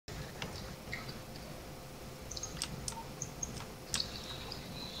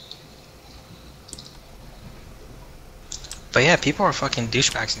But yeah, people are fucking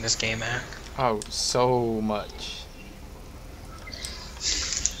douchebags in this game, man. Oh, so much.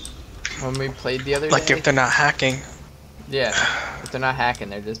 When we played the other Like day, if they're not hacking. yeah, if they're not hacking,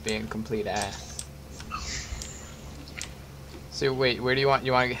 they're just being complete ass. So wait, where do you want?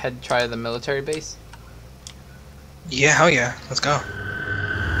 You want to head try the military base? Yeah, hell yeah. Let's go.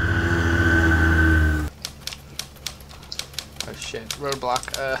 Oh shit,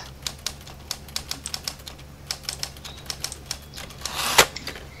 roadblock.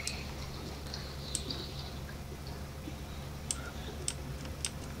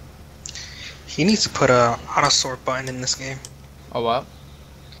 He needs to put a auto sort button in this game. Oh what?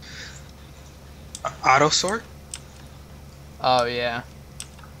 Auto sort, Oh yeah,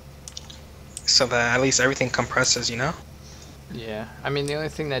 so that at least everything compresses, you know? yeah. I mean, the only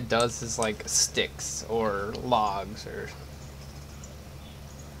thing that does is like sticks or logs or.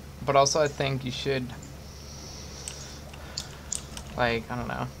 But also, I think you should. Like, I don't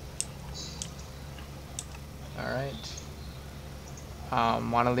know. Alright.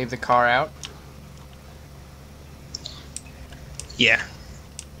 Want to leave the car out? Yeah.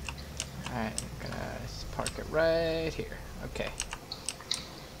 Alright, I'm gonna park it right here. Okay.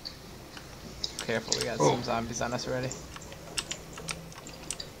 Careful, we got some zombies on us already.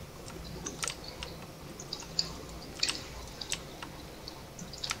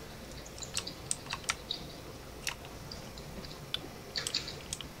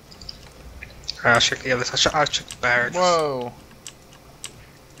 I'll check the other side. I'll check the barracks. Whoa!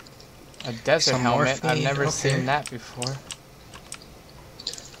 A desert Some helmet? morphine, I've never okay. seen that before.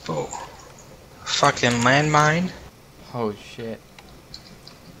 Oh. Fucking landmine. Oh shit.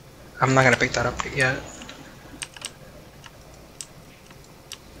 I'm not gonna pick that up yet.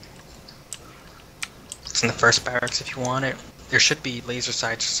 It's in the first barracks if you want it. There should be laser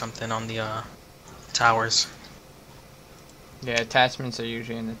sights or something on the towers. Yeah, attachments are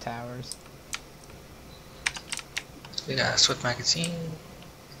usually in the towers. We got a Swift magazine.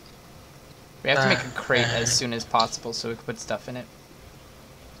 We have to make a crate as soon as possible so we can put stuff in it.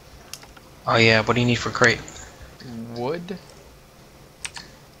 Oh yeah, what do you need for crate? Wood.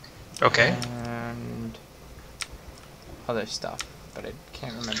 Okay. And other stuff, but I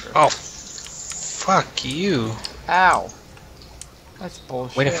can't remember. Oh, fuck you. Ow! That's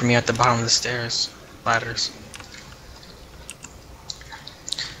bullshit. Waiting for me at the bottom of the stairs. Ladders.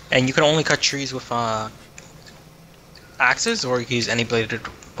 And you can only cut trees with axes, or you can use any bladed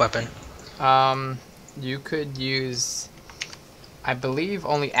weapon. You could use, I believe,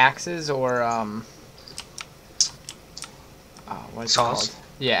 only axes or what's it Saws? called?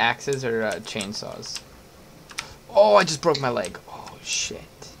 Yeah, axes or chainsaws. Oh, I just broke my leg. Oh shit.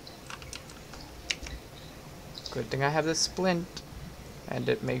 Good thing I have this splint, and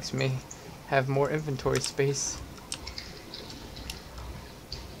it makes me have more inventory space.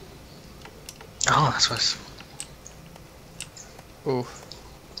 Oh, that's what's... Oof.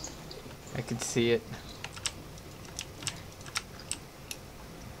 I can see it.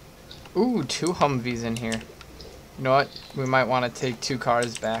 Ooh, 2 Humvees in here. You know what? We might want to take 2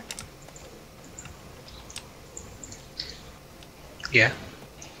 cars back. Yeah.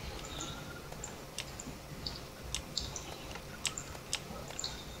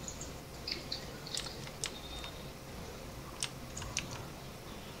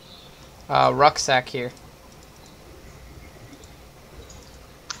 Rucksack here.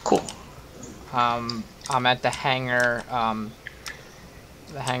 Cool. I'm at the hangar,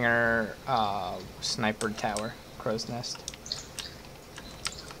 sniper tower, crow's nest.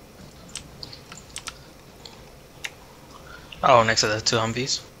 Oh, next to the 2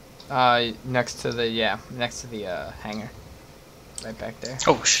 Humvees? Next to the hangar. Right back there.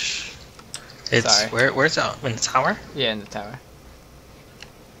 Oh, shh. It's... Sorry. Where's it? In the tower? Yeah, in the tower.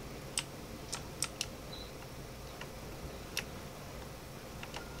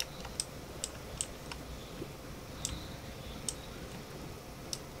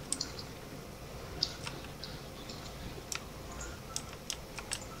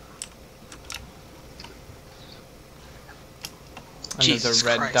 And Jesus there's a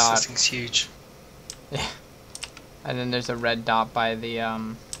red Christ, dot. this thing's huge. Yeah. And then there's a red dot by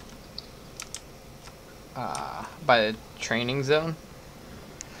the training zone.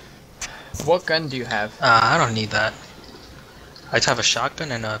 What gun do you have? I don't need that. I just have a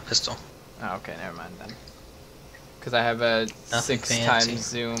shotgun and a pistol. Oh, okay, never mind then. Because I have a Nothing 6 fancy. times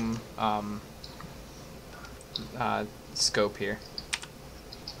zoom scope here.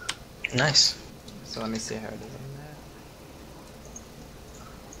 Nice. So let me see how it is on that.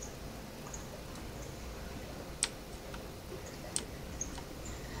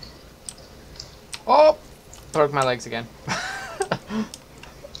 Oh! Broke my legs again.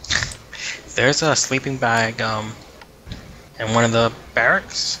 There's a sleeping bag in one of the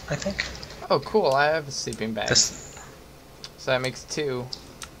barracks, I think. Oh, cool. I have a sleeping bag. This. So that makes 2.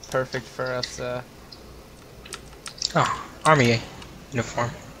 Perfect for us. Oh, army uniform.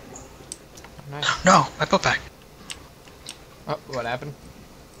 Nice. No, my book bag. Oh, what happened?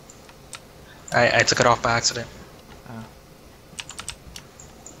 I took it off by accident. Oh.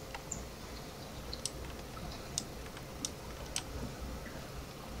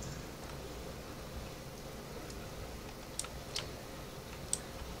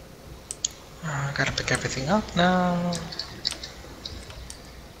 I gotta pick everything up now.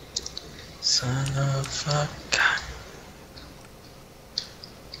 Son of a gun.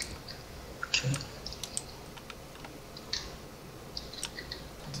 Okay.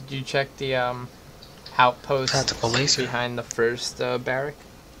 Did you check the outpost Tactical laser. behind the first barrack?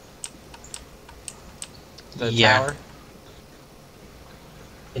 The Yeah. tower?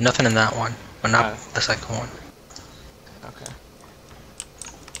 Nothing in that one, but not Oh. the second one. Okay.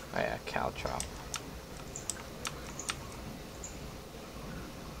 Oh yeah, Caltrop.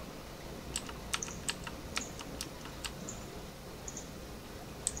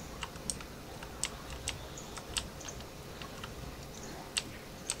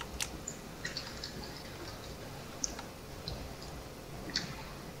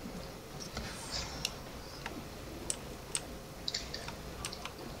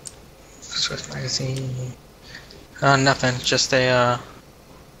 Swift magazine. Nothing. Just a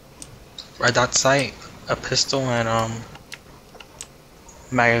red dot sight, a pistol, and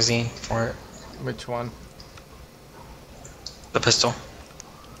magazine for it. Which one? The pistol.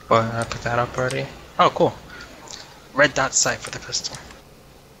 But I picked that up already. Oh, cool. Red dot sight for the pistol.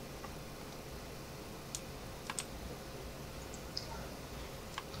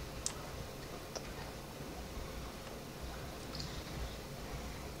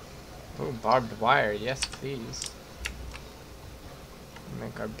 Oh, barbed wire. Yes, please.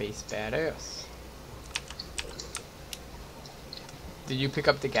 Make our base badass. Did you pick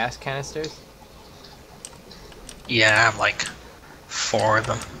up the gas canisters? Yeah, I have like 4 of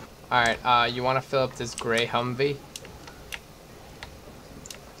them. Alright, you want to fill up this gray Humvee?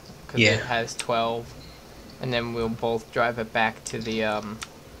 Because Yeah. it has 12. And then we'll both drive it back to the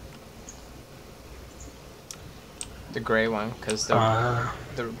gray one, because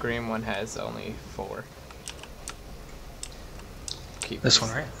the green one has only 4. Keep This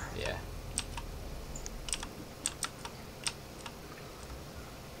one, right? Yeah.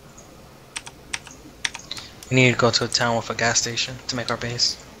 We need to go to a town with a gas station to make our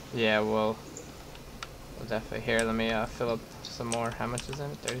base. Yeah, we'll definitely. Here, let me fill up some more. How much is in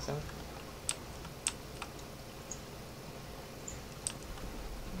it? 37?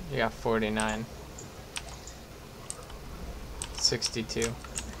 You got 49. 62.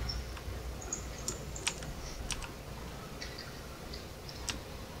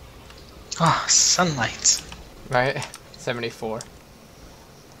 Oh, sunlight. Right? 74.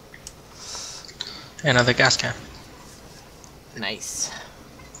 Another gas can. Nice.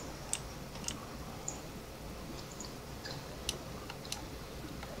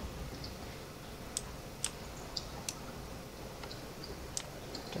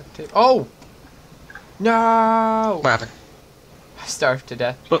 Oh! No! What happened? I starved to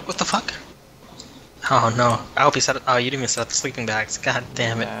death. What the fuck? Oh no. I hope you set up. Oh, you didn't even set up the sleeping bags. God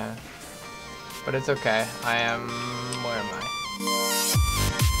damn it. But it's okay. I am. Where am I?